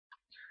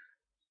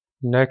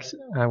Next,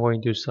 I'm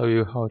going to show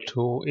you how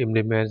to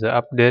implement the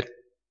update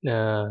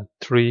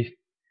 3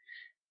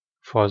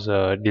 for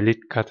the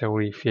delete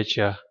category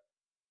feature.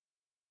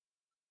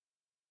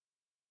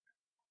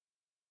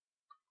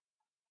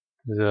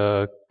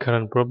 The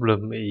current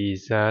problem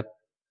is that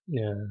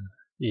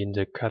in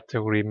the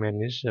category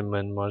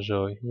management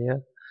module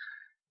here,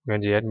 when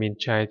the admin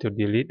try to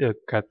delete a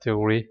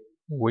category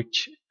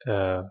which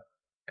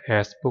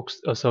has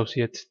books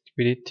associated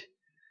with it,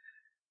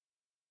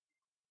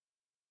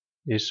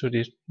 it should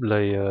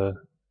display a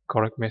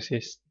correct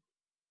message.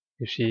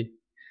 You see,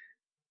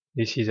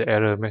 this is the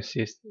error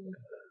message,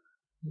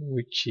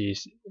 which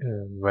is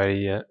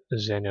very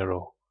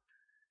general.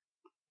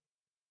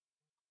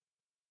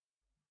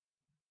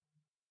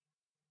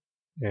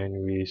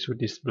 And we should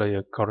display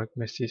a correct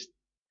message.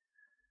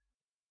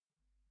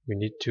 We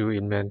need to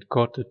implement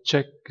code to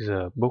check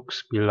the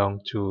books belong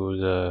to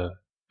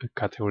the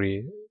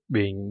category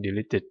being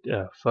deleted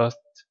first.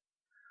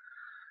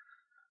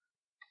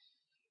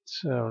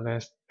 So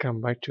let's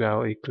come back to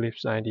our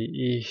Eclipse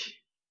IDE,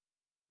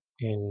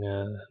 and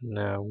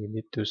now we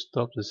need to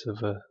stop the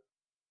server.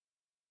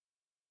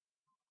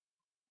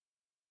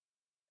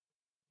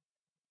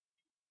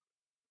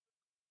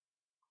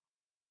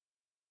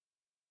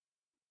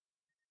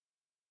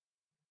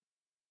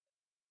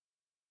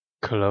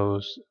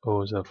 Close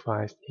all the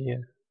files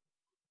here.